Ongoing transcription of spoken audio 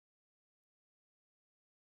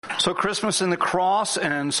So Christmas and the cross,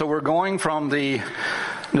 and so we're going from the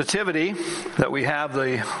nativity that we have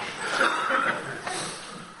the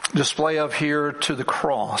display of here to the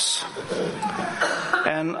cross.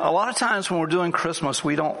 And a lot of times when we're doing Christmas,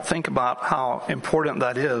 we don't think about how important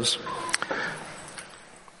that is.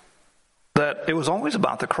 That it was always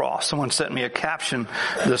about the cross. Someone sent me a caption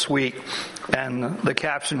this week, and the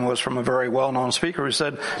caption was from a very well-known speaker who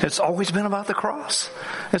said, it's always been about the cross.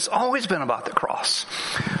 It's always been about the cross.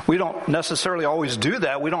 We don't necessarily always do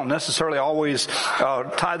that. We don't necessarily always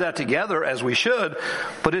tie that together as we should,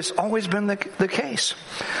 but it's always been the case.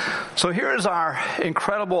 So here is our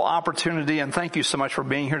incredible opportunity, and thank you so much for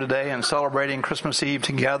being here today and celebrating Christmas Eve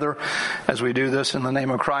together as we do this in the name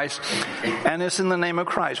of Christ. And it's in the name of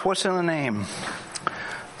Christ. What's in the name?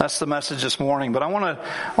 That's the message this morning. But I want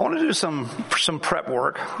to do some prep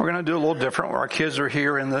work. We're going to do a little different. Our kids are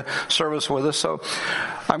here in the service with us, so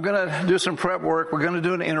I'm going to do some prep work. We're going to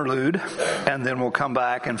do an interlude, and then we'll come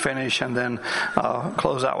back and finish, and then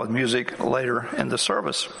close out with music later in the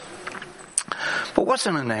service. But what's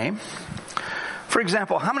in a name? For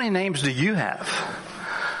example, how many names do you have?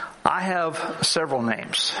 I have several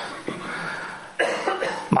names.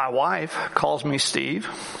 My wife calls me Steve.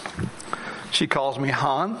 She calls me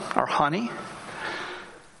Han or Honey.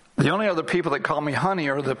 The only other people that call me Honey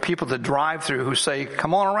are the people that drive through who say,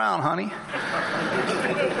 come on around, honey.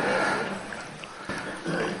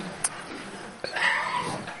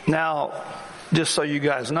 Now, just so you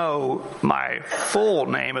guys know, my full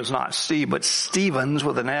name is not Steve, but Stevens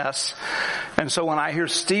with an S. And so when I hear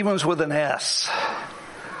Stevens with an S,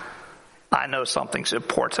 I know something's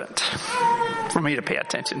important for me to pay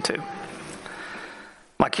attention to.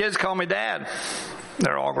 My kids call me Dad.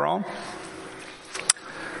 They're all grown.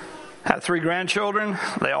 Have 3 grandchildren.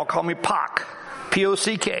 They all call me Pock.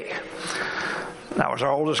 P-O-C-K. That was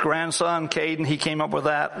our oldest grandson, Caden. He came up with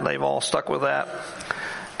that. They've all stuck with that.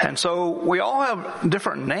 And so we all have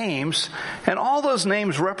different names, and all those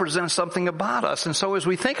names represent something about us. And so as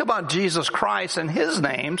we think about Jesus Christ and His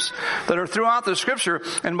names that are throughout the Scripture,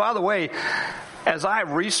 and by the way, as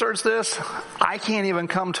I've researched this, I can't even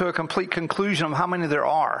come to a complete conclusion of how many there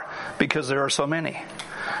are, because there are so many.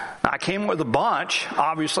 I came with a bunch,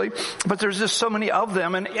 obviously, but there's just so many of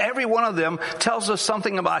them, and every one of them tells us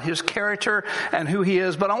something about His character and who He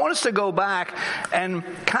is. But I want us to go back and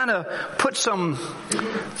kind of put some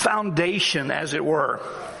foundation, as it were.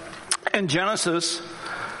 In Genesis,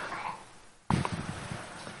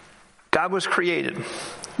 God was created.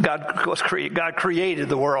 God created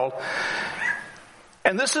the world.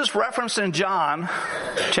 And this is referenced in John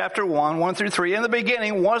chapter 1 through 3. In the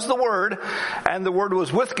beginning was the Word, and the Word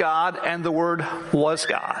was with God, and the Word was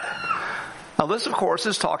God. Now this, of course,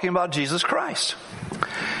 is talking about Jesus Christ.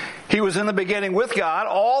 He was in the beginning with God.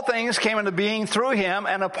 All things came into being through Him,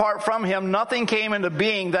 and apart from Him, nothing came into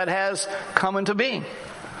being that has come into being.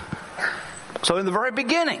 So in the very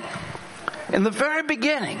beginning,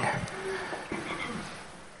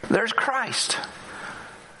 there's Christ.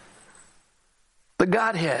 The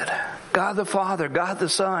Godhead, God the Father, God the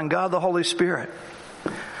Son, God the Holy Spirit.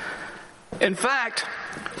 In fact,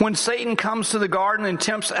 when Satan comes to the garden and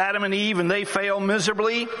tempts Adam and Eve and they fail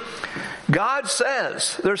miserably, God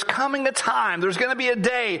says there's coming a time, there's going to be a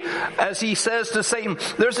day, as He says to Satan,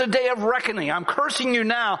 there's a day of reckoning. I'm cursing you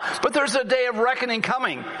now, but there's a day of reckoning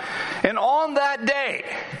coming. And on that day,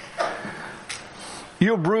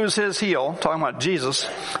 you'll bruise his heel, talking about Jesus,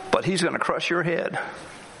 but he's going to crush your head.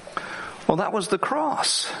 Well, that was the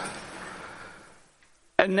cross.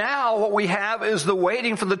 And now what we have is the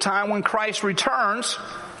waiting for the time when Christ returns.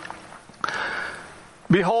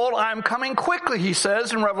 Behold, I am coming quickly, He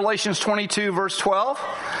says in Revelation 22, verse 12.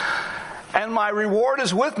 And my reward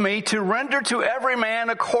is with me to render to every man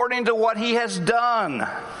according to what he has done.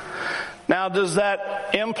 Now, does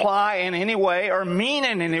that imply in any way or mean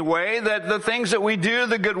in any way that the things that we do,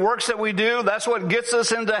 the good works that we do, that's what gets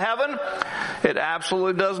us into heaven? It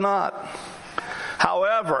absolutely does not.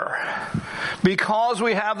 However, because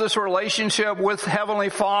we have this relationship with Heavenly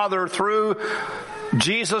Father through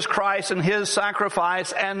Jesus Christ and His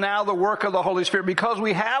sacrifice and now the work of the Holy Spirit, because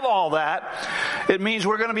we have all that, it means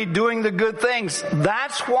we're going to be doing the good things.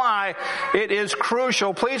 That's why it is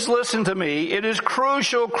crucial. Please listen to me. It is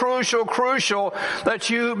crucial that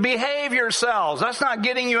you behave yourselves. That's not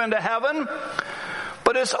getting you into heaven,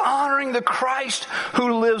 but it's honoring the Christ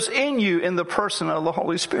who lives in you in the person of the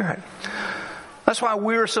Holy Spirit. That's why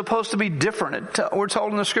we're supposed to be different. We're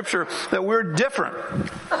told in the Scripture that we're different.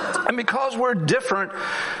 And because we're different,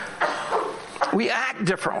 we act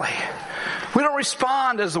differently. We don't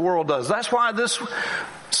respond as the world does. That's why this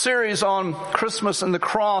series on Christmas and the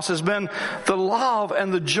cross has been the love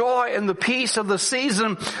and the joy and the peace of the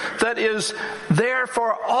season that is there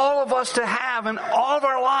for all of us to have in all of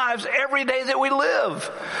our lives every day that we live.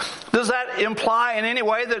 Does that imply in any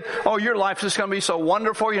way that, oh, your life is going to be so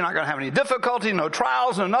wonderful, you're not going to have any difficulty, no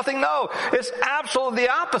trials, no nothing? No, it's absolutely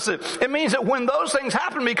the opposite. It means that when those things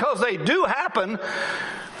happen, because they do happen,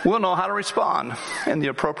 we'll know how to respond in the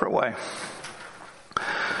appropriate way.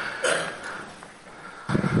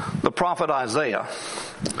 The prophet Isaiah,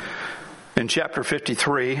 in chapter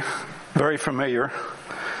 53, very familiar,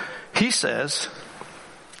 he says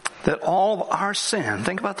that all of our sin,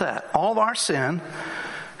 think about that, all of our sin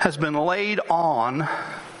has been laid on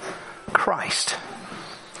Christ.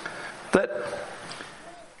 That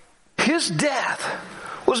his death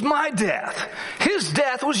was my death. His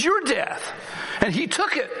death was your death. And he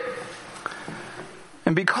took it.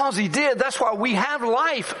 And because he did, that's why we have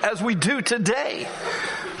life as we do today.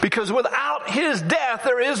 Because without his death,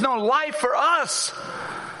 there is no life for us.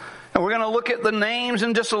 And we're going to look at the names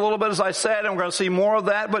in just a little bit, as I said, and we're going to see more of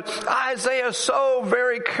that. But Isaiah so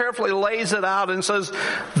very carefully lays it out and says,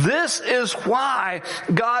 this is why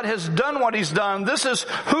God has done what he's done. This is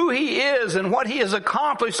who he is and what he has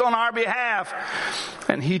accomplished on our behalf.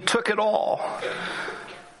 And he took it all.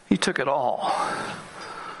 He took it all.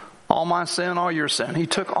 All my sin, all your sin. He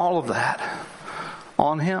took all of that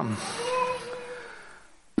on him.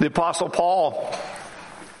 The Apostle Paul,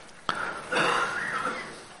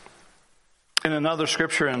 in another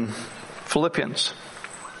scripture in Philippians,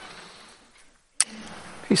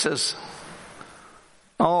 he says,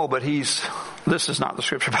 but this is not the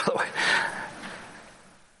scripture, by the way.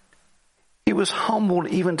 He was humbled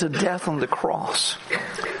even to death on the cross.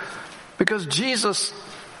 Because Jesus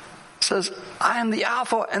says, I am the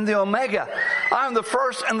Alpha and the Omega. I am the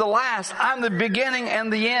first and the last. I am the beginning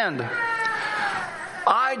and the end.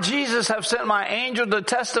 I, Jesus, have sent my angel to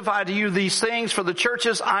testify to you these things for the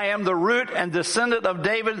churches. I am the root and descendant of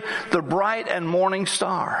David, the bright and morning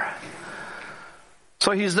star.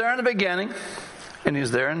 So he's there in the beginning, and he's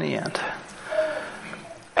there in the end.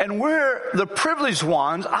 And we're the privileged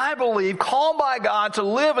ones, I believe, called by God to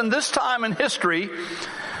live in this time in history,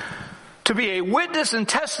 to be a witness and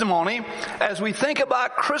testimony as we think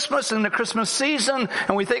about Christmas and the Christmas season,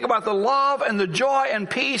 and we think about the love and the joy and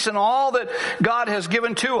peace and all that God has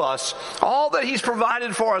given to us, all that he's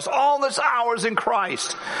provided for us, all that's ours in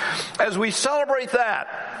Christ. As we celebrate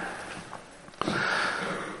that,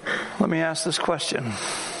 let me ask this question.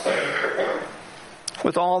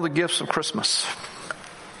 With all the gifts of Christmas,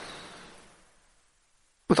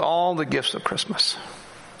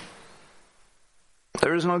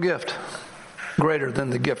 there is no gift greater than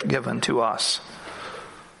the gift given to us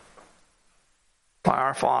by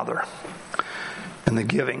our Father in the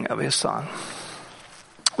giving of his Son.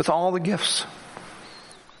 With all the gifts.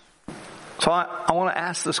 So I want to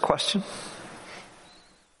ask this question.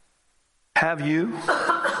 Have you,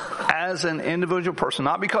 as an individual person,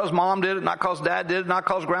 not because mom did it, not because dad did it, not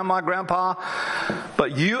because grandma, grandpa,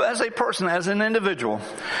 but you as a person, as an individual,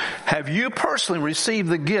 have you personally received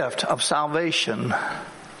the gift of salvation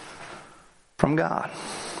from God?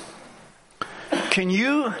 Can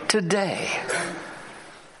you today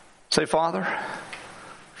say, Father,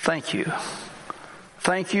 thank you.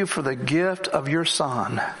 Thank you for the gift of your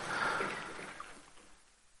Son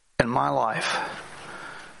in my life.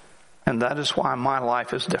 And that is why my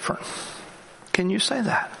life is different. Can you say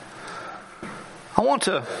that? I want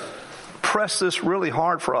to press this really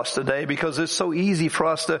hard for us today because it's so easy for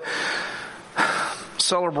us to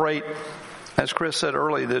celebrate, as Chris said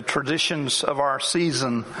earlier, the traditions of our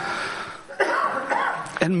season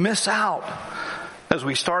and miss out, as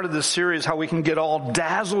we started this series, how we can get all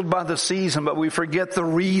dazzled by the season, but we forget the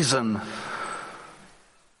reason.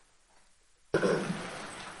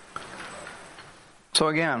 So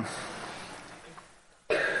again,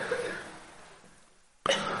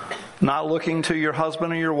 not looking to your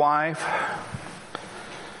husband or your wife,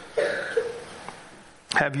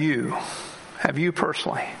 have you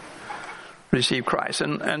personally received Christ?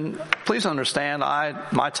 And please understand,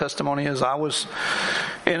 my testimony is I was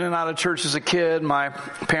in and out of church as a kid. My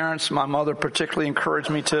parents, my mother particularly encouraged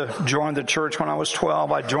me to join the church when I was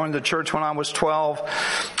 12. I joined the church when I was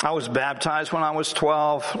 12. I was baptized when I was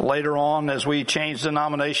 12. Later on, as we changed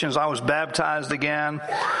denominations, I was baptized again.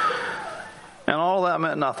 And all that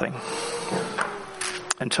meant nothing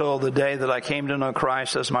until the day that I came to know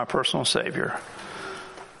Christ as my personal Savior.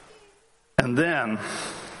 And then,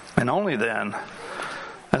 and only then,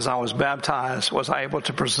 as I was baptized, was I able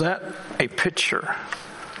to present a picture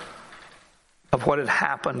of what had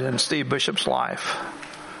happened in Steve Bishop's life.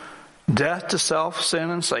 Death to self, sin,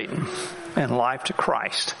 and Satan, and life to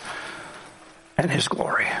Christ and His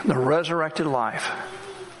glory. The resurrected life,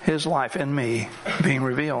 His life in me being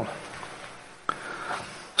revealed.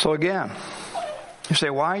 So again, you say,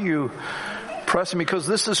 why are you pressing me? Because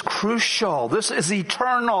this is crucial. This is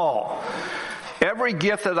eternal. Every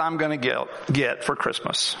gift that I'm going to get for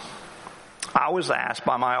Christmas, I was asked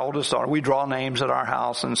by my oldest daughter. We draw names at our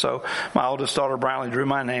house, and so my oldest daughter, Bradley, drew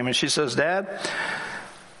my name, and she says, Dad,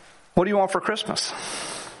 what do you want for Christmas?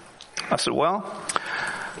 I said, well,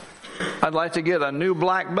 I'd like to get a new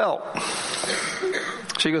black belt.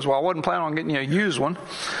 She goes, well, I wasn't planning on getting you a used one.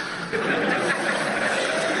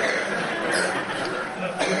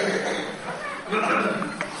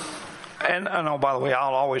 And oh, by the way,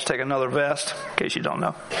 I'll always take another vest, in case you don't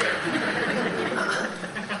know.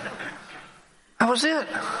 That was it.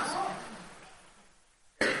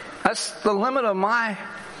 That's the limit of my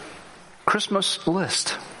Christmas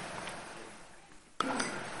list.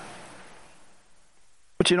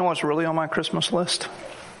 But you know what's really on my Christmas list?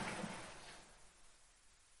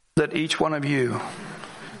 That each one of you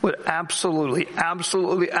would absolutely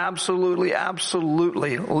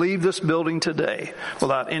leave this building today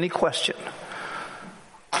without any question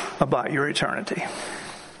about your eternity.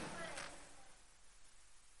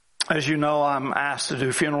 As you know, I'm asked to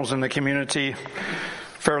do funerals in the community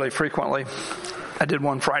fairly frequently. I did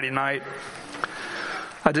one Friday night.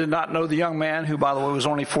 I did not know the young man, who, by the way, was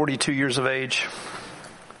only 42 years of age.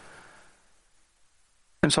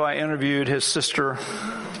 And so I interviewed his sister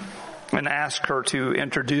and asked her to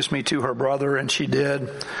introduce me to her brother, and she did.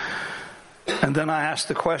 And then I asked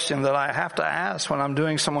the question that I have to ask when I'm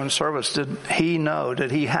doing someone's service: did he know?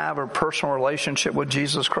 Did he have a personal relationship with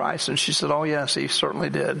Jesus Christ? And she said, oh yes, he certainly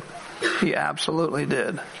did. He absolutely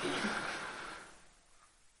did.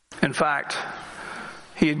 In fact,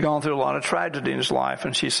 he had gone through a lot of tragedy in his life,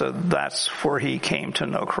 and she said that's where he came to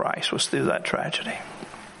know Christ, was through that tragedy.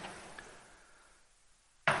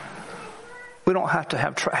 We don't have to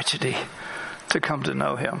have tragedy to come to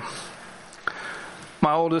know Him.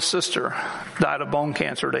 My oldest sister died of bone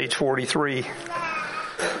cancer at age 43.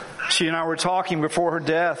 She and I were talking before her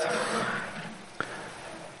death.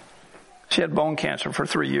 She had bone cancer for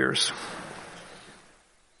 3 years.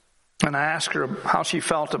 And I asked her how she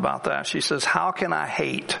felt about that. She says, how can I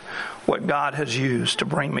hate what God has used to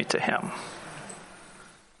bring me to Him?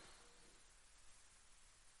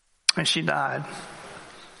 And she died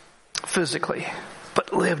physically,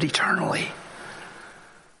 but lived eternally.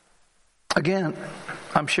 Again,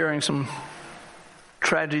 I'm sharing some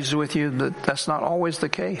tragedies with you that's not always the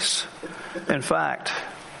case. In fact,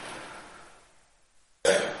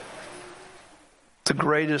 the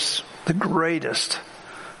greatest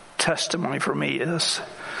testimony for me is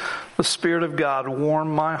the Spirit of God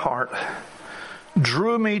warmed my heart,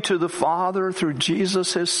 drew me to the Father through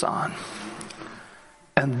Jesus, His Son.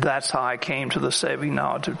 And that's how I came to the saving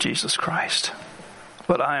knowledge of Jesus Christ.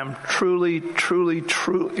 But I am truly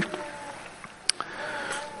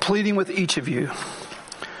pleading with each of you,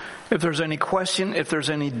 if there's any question, if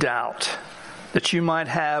there's any doubt that you might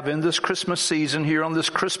have in this Christmas season, here on this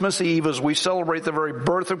Christmas Eve, as we celebrate the very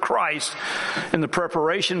birth of Christ and the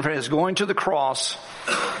preparation for His going to the cross,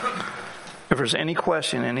 if there's any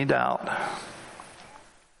question, any doubt,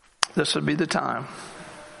 this would be the time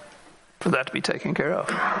for that to be taken care of.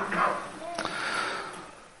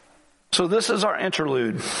 So this is our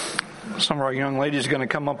interlude. Some of our young ladies are going to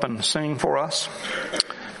come up and sing for us.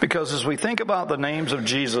 Because as we think about the names of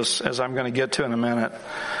Jesus, as I'm going to get to in a minute,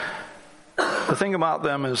 the thing about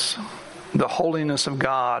them is the holiness of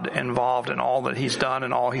God involved in all that He's done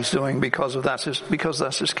and all He's doing, because that's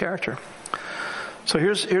His character. So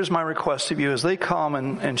here's my request of you as they come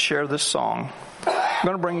and share this song. I'm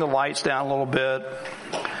going to bring the lights down a little bit.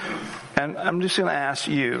 And I'm just going to ask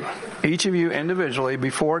you, each of you individually,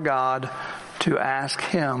 before God, to ask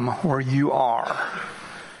Him where you are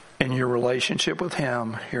in your relationship with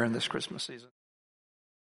Him here in this Christmas season.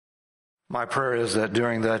 My prayer is that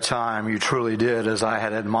during that time you truly did, as I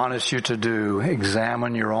had admonished you to do,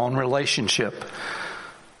 examine your own relationship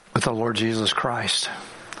with the Lord Jesus Christ.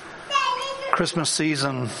 Christmas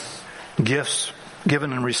season, gifts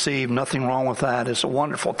given and received, nothing wrong with that. It's a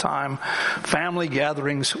wonderful time. Family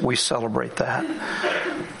gatherings, we celebrate that.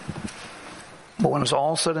 But when it's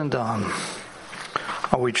all said and done,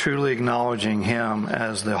 are we truly acknowledging Him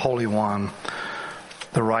as the Holy One,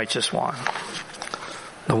 the Righteous One,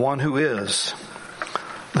 the One who is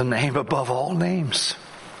the name above all names?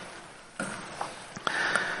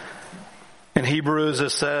 In Hebrews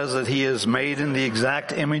it says that He is made in the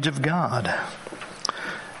exact image of God.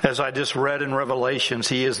 As I just read in Revelations,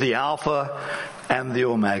 he is the Alpha and the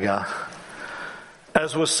Omega.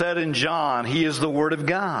 As was said in John, he is the Word of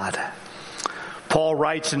God. Paul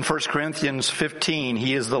writes in 1 Corinthians 15,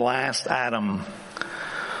 he is the last Adam.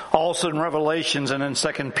 Also in Revelations and in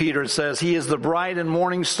 2 Peter it says, he is the bright and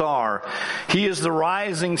morning star. He is the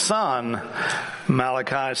rising sun,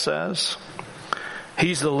 Malachi says.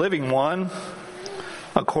 He's the living one,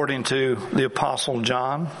 according to the Apostle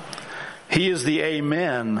John. He is the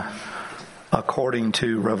Amen, according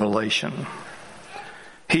to Revelation.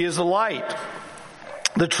 He is the light,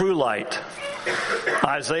 the true light.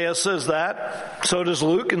 Isaiah says that. So does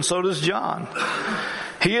Luke and so does John.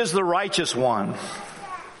 He is the righteous one.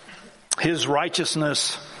 His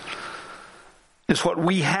righteousness is what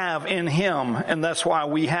we have in him, and that's why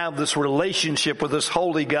we have this relationship with this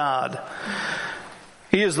holy God.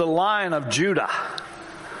 He is the Lion of Judah.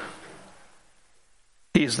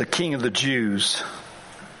 He is the King of the Jews,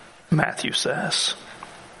 Matthew says.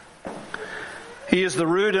 He is the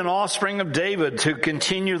root and offspring of David, to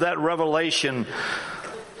continue that revelation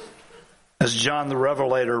as John the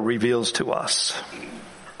Revelator reveals to us.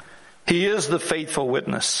 He is the faithful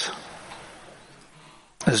witness,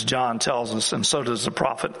 as John tells us, and so does the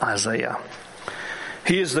prophet Isaiah.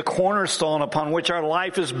 He is the cornerstone upon which our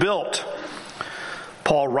life is built.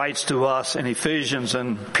 Paul writes to us in Ephesians,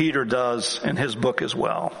 and Peter does in his book as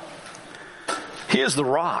well. He is the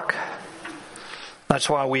rock. That's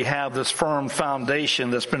why we have this firm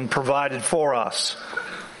foundation that's been provided for us.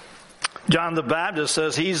 John the Baptist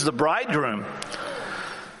says he's the bridegroom.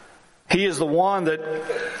 He is the one that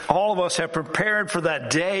all of us have prepared for that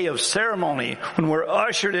day of ceremony when we're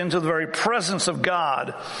ushered into the very presence of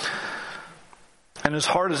God. And as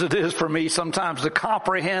hard as it is for me sometimes to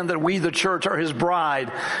comprehend that we, the church, are his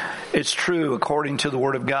bride, it's true according to the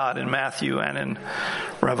Word of God in Matthew and in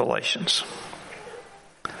Revelations.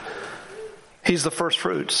 He's the first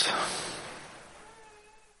fruits.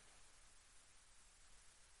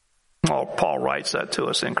 Well, Paul writes that to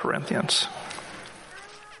us in Corinthians.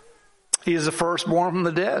 He is the firstborn from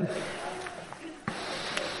the dead.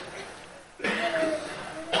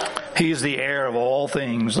 He is the heir of all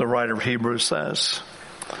things, the writer of Hebrews says.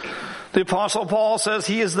 The Apostle Paul says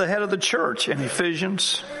he is the head of the church in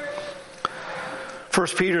Ephesians. 1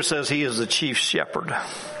 Peter says he is the chief shepherd.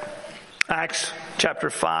 Acts chapter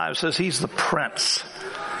 5 says he's the prince.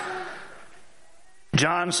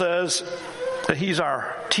 John says that he's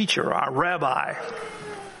our teacher, our rabbi.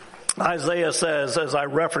 Isaiah says, as I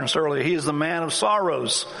referenced earlier, he is the man of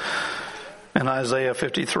sorrows in Isaiah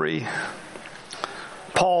 53.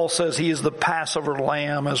 Paul says he is the Passover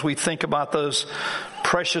lamb, as we think about those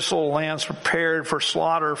precious little lambs prepared for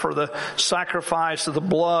slaughter, for the sacrifice of the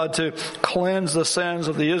blood to cleanse the sins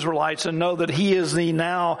of the Israelites, and know that he is the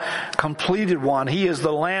now completed one. He is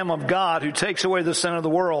the Lamb of God who takes away the sin of the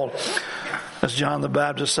world, as John the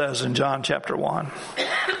Baptist says in John chapter 1.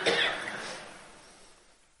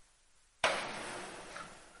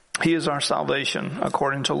 He is our salvation,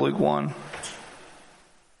 according to Luke 1.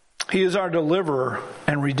 He is our deliverer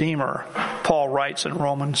and redeemer, Paul writes in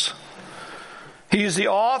Romans. He is the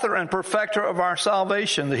author and perfecter of our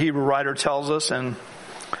salvation, the Hebrew writer tells us in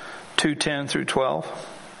 2:10 through 12.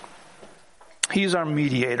 He's our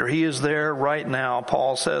mediator. He is there right now,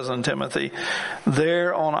 Paul says in Timothy,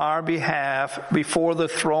 there on our behalf before the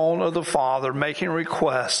throne of the Father, making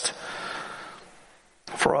request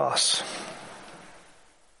for us.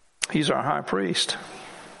 He's our high priest.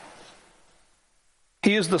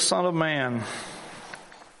 He is the Son of Man.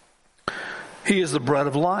 He is the bread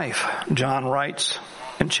of life, John writes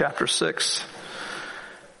in chapter 6.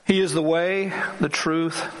 He is the way, the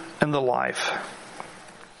truth, and the life.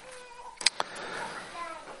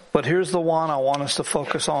 But here's the one I want us to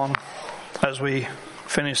focus on as we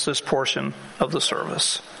finish this portion of the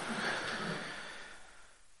service.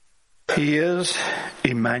 He is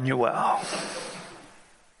Emmanuel.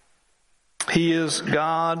 He is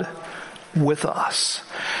God with us.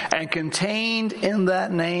 And contained in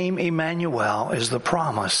that name, Emmanuel, is the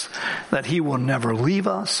promise that he will never leave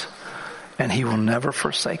us and he will never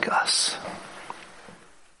forsake us.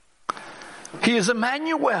 He is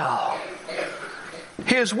Emmanuel.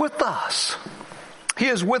 He is with us. He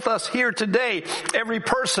is with us here today. Every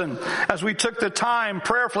person, as we took the time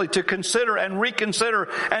prayerfully to consider and reconsider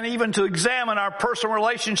and even to examine our personal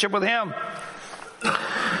relationship with him.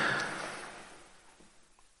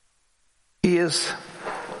 He is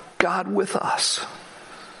God with us.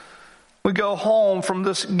 We go home from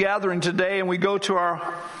this gathering today and we go to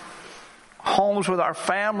our homes with our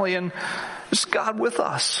family, and it's God with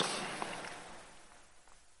us.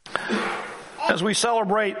 As we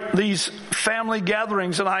celebrate these family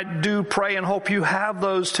gatherings, and I do pray and hope you have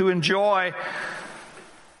those to enjoy,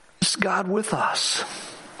 is God with us?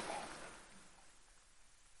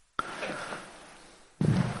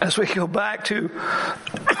 As we go back to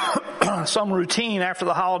some routine after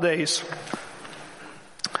the holidays,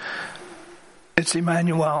 it's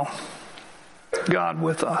Emmanuel, God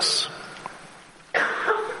with us.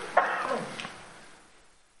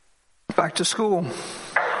 Back to school,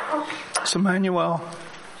 it's Emmanuel,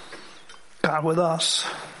 God with us.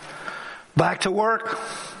 Back to work,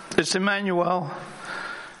 it's Emmanuel,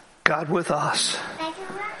 God with us.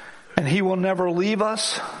 And He will never leave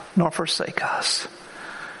us nor forsake us.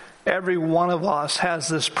 Every one of us has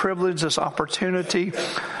this privilege, this opportunity,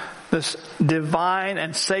 this divine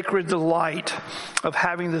and sacred delight of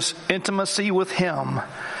having this intimacy with Him,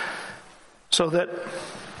 so that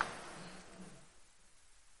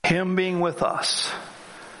Him being with us.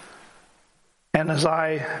 And as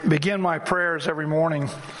I begin my prayers every morning,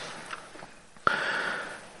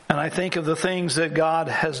 and I think of the things that God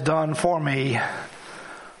has done for me,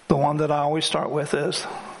 the one that I always start with is,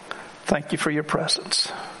 thank you for your presence.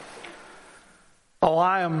 Oh,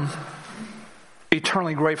 I am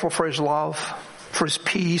eternally grateful for His love, for His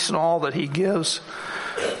peace and all that He gives.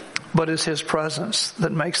 But it's His presence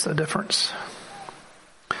that makes the difference.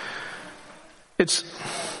 It's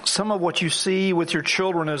some of what you see with your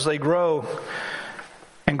children as they grow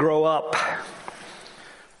and grow up.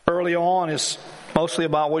 Early on is mostly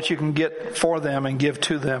about what you can get for them and give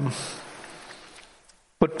to them.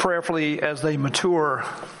 But prayerfully, as they mature,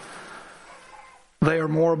 they are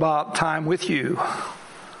more about time with you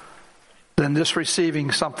than just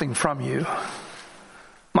receiving something from you.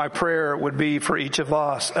 My prayer would be for each of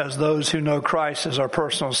us, as those who know Christ as our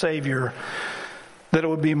personal Savior, that it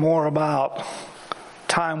would be more about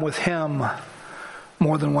time with Him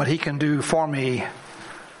more than what He can do for me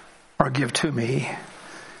or give to me.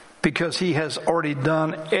 Because He has already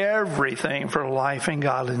done everything for life and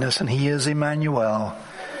godliness, and He is Emmanuel.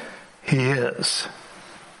 He is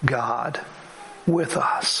God with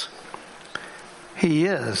us. He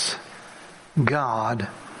is God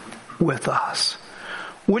with us.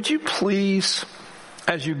 Would you please,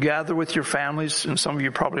 as you gather with your families, and some of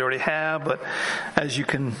you probably already have, but as you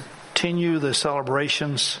continue the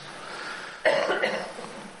celebrations,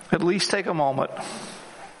 at least take a moment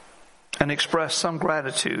and express some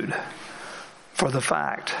gratitude for the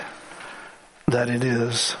fact that it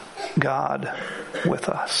is God with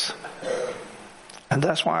us. And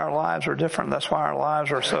that's why our lives are different. That's why our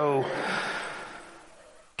lives are so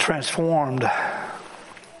transformed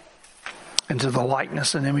into the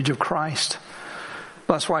likeness and image of Christ.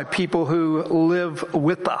 That's why people who live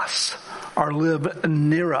with us, or live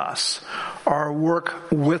near us, or work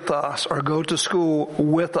with us, or go to school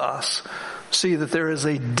with us, see that there is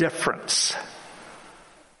a difference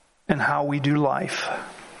in how we do life.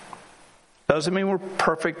 Doesn't mean we're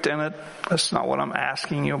perfect in it. That's not what I'm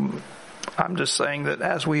asking you. I'm just saying that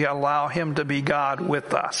as we allow Him to be God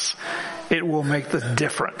with us, it will make the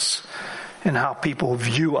difference in how people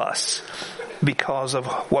view us because of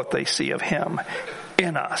what they see of Him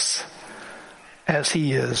in us as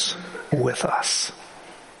He is with us.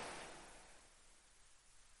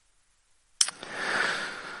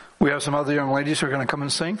 We have some other young ladies who are going to come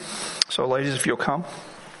and sing. So ladies, if you'll come.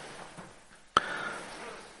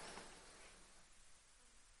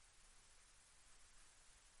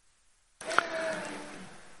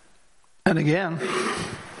 And again,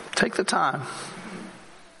 take the time.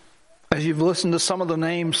 As you've listened to some of the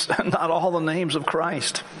names, not all the names of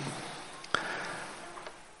Christ.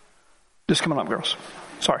 Just coming up, girls.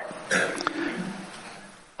 Sorry.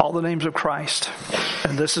 All the names of Christ.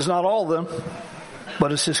 And this is not all of them,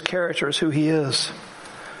 but it's His character, it's who He is,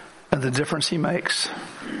 and the difference He makes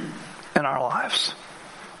in our lives.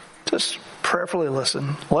 Just prayerfully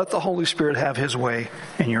listen. Let the Holy Spirit have His way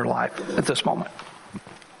in your life at this moment.